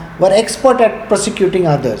Kamsa, were expert at persecuting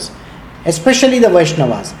others, especially the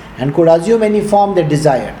Vaishnavas, and could assume any form they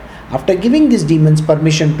desired. After giving these demons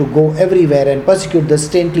permission to go everywhere and persecute the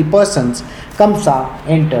saintly persons, Kamsa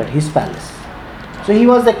entered his palace. So he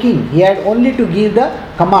was the king. He had only to give the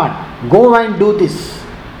command, go and do this.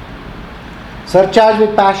 Surcharged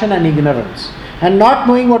with passion and ignorance, and not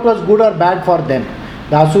knowing what was good or bad for them,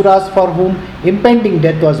 the Asuras, for whom impending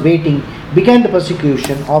death was waiting, began the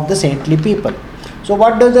persecution of the saintly people. So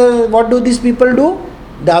what do these people do?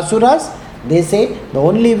 The asuras, they say the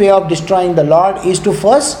only way of destroying the Lord is to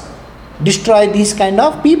first destroy these kind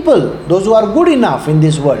of people, those who are good enough in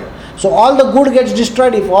this world. So all the good gets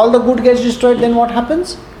destroyed. If all the good gets destroyed, then what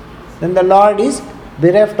happens? Then the Lord is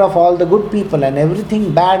bereft of all the good people, and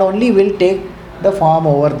everything bad only will take the form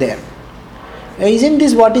over there. Isn't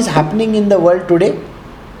this what is happening in the world today?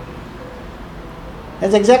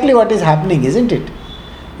 That's exactly what is happening, isn't it?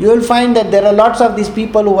 You will find that there are lots of these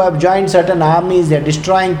people who have joined certain armies, they are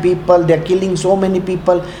destroying people, they are killing so many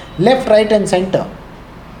people, left, right and center.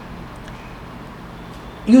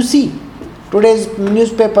 You see, today's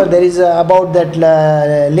newspaper, there is about that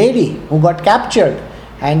lady who got captured,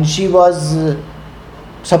 and she was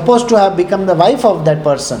supposed to have become the wife of that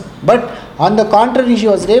person. But on the contrary, she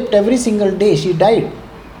was raped every single day. She died.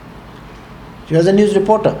 She was a news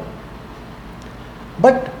reporter.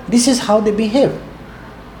 But this is how they behave.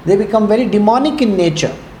 They become very demonic in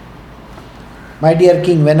nature. My dear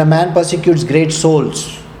king, when a man persecutes great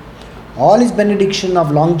souls, all his benediction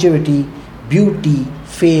of longevity, beauty,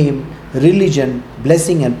 fame, religion,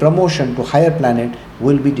 blessing and promotion to higher planet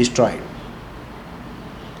will be destroyed.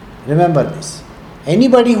 Remember this.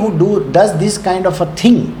 Anybody who does this kind of a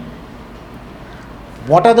thing,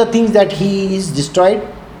 what are the things that he is destroyed?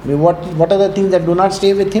 What are the things that do not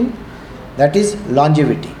stay with him? That is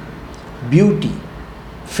longevity, beauty,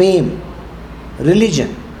 fame,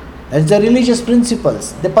 religion. That's the religious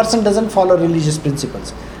principles. The person doesn't follow religious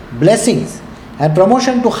principles. Blessings and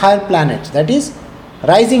promotion to higher planets. That is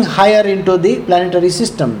rising higher into the planetary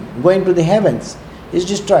system, going to the heavens, is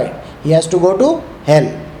destroyed. He has to go to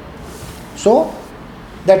hell. So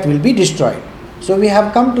that will be destroyed. So we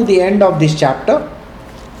have come to the end of this chapter.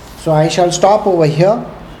 So I shall stop over here.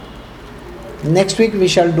 Next week we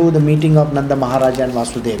shall do the meeting of Nanda Maharaj and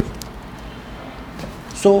Vasudeva.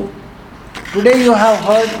 So today you have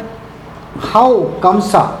heard how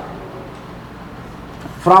Kamsa,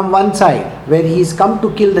 from one side where he is come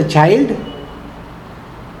to kill the child,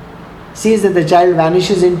 sees that the child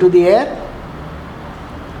vanishes into the air,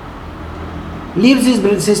 leaves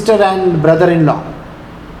his sister and brother-in-law,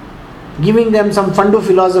 giving them some fundu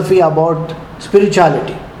philosophy about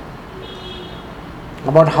spirituality,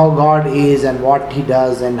 about how God is and what He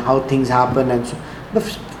does and how things happen, and so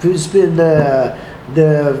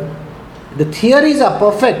the theories are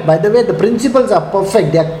perfect. By the way, the principles are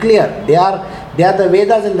perfect. They are clear. They are the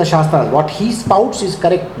Vedas and the Shastras. What he spouts is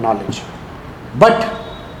correct knowledge. But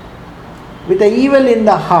with the evil in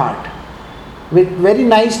the heart, with very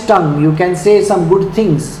nice tongue, you can say some good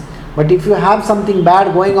things. But if you have something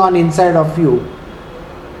bad going on inside of you,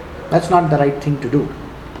 that's not the right thing to do.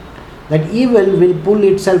 That evil will pull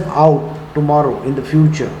itself out tomorrow in the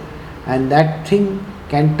future, and that thing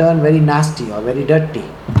can turn very nasty or very dirty.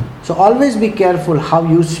 So always be careful how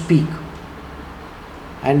you speak,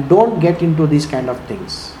 and don't get into these kind of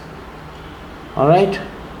things. Alright?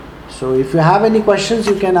 So if you have any questions,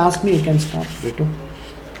 you can ask me, you can start. Ritu.